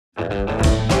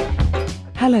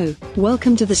Hello,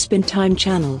 welcome to the Spin Time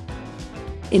channel.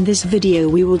 In this video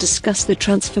we will discuss the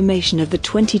transformation of the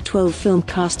 2012 film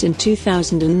cast in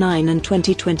 2009 and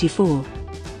 2024.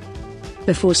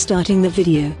 Before starting the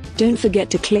video, don't forget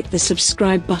to click the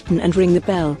subscribe button and ring the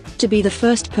bell, to be the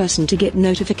first person to get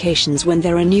notifications when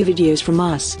there are new videos from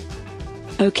us.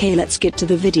 Okay, let's get to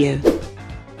the video.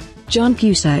 John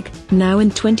Cusack, now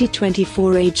in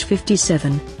 2024 age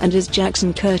 57, and as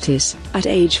Jackson Curtis, at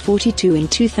age 42 in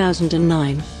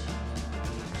 2009.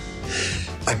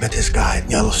 I met this guy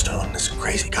in Yellowstone, this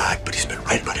crazy guy, but he's been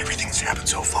right about everything that's happened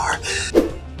so far.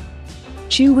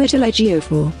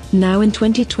 Shehulk, now in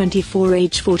 2024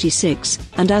 age 46,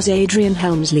 and as Adrian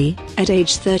Helmsley, at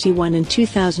age 31 in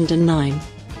 2009.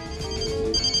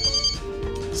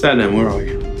 Saddam, where are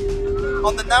you?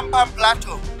 On the Nampan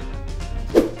Plateau.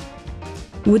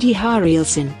 Woody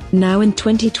Harrelson, now in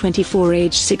 2024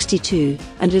 age 62,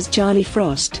 and as Charlie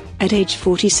Frost, at age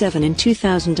 47 in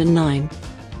 2009.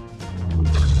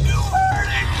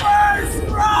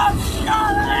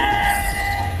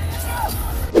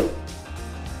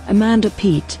 Amanda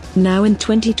Peet, now in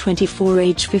 2024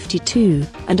 age 52,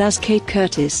 and as Kate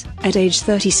Curtis, at age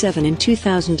 37 in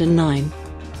 2009.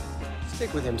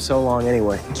 Stick with him so long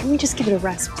anyway. Can we just give it a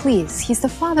rest, please? He's the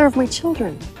father of my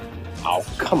children. Oh,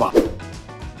 come on.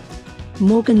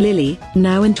 Morgan Lilly,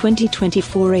 now in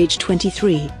 2024 age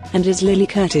 23, and as Lily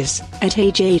Curtis, at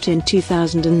age 8 in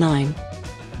 2009.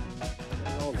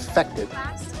 All infected.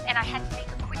 And I had to make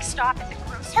a quick stop at the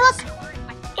grocery Hey, look! store.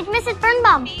 It's Mrs.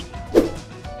 Birnbaum.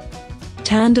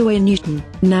 Tandaway Newton,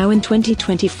 now in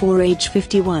 2024 age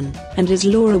 51, and as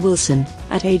Laura Wilson,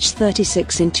 at age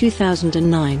 36 in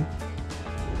 2009.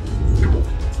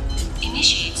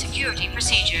 Initiate security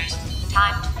procedures.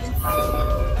 Time to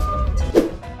confirm.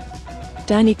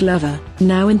 Danny Glover,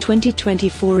 now in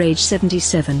 2024 age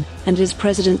 77, and as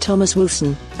President Thomas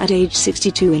Wilson, at age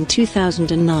 62 in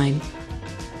 2009.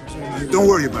 Don't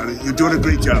worry about it. You're doing a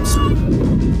great job, sir.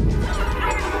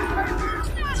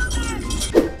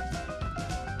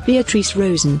 Beatrice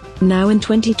Rosen, now in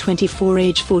 2024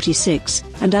 age 46,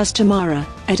 and as Tamara,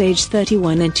 at age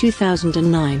 31 in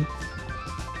 2009.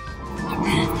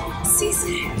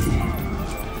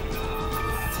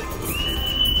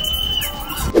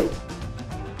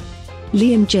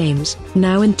 Liam James,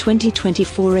 now in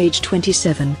 2024 age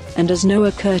 27, and as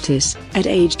Noah Curtis, at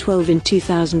age 12 in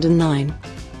 2009.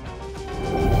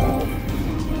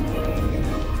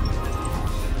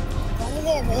 Why do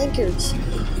they have anchors?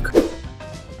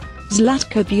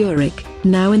 Zlatko Buric,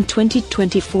 now in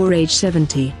 2024 age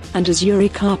 70, and as Yuri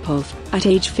Karpov, at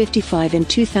age 55 in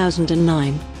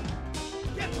 2009.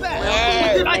 Get back!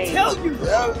 What did I tell you?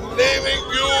 They're leaving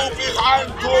you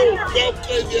behind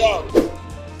too.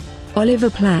 Oliver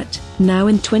Platt, now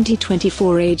in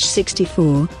 2024 age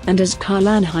 64, and as Carl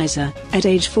Anheuser, at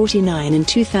age 49 in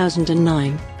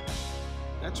 2009.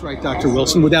 That's right, Dr.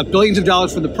 Wilson. Without billions of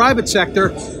dollars from the private sector,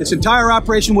 this entire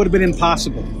operation would have been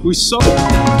impossible. We so...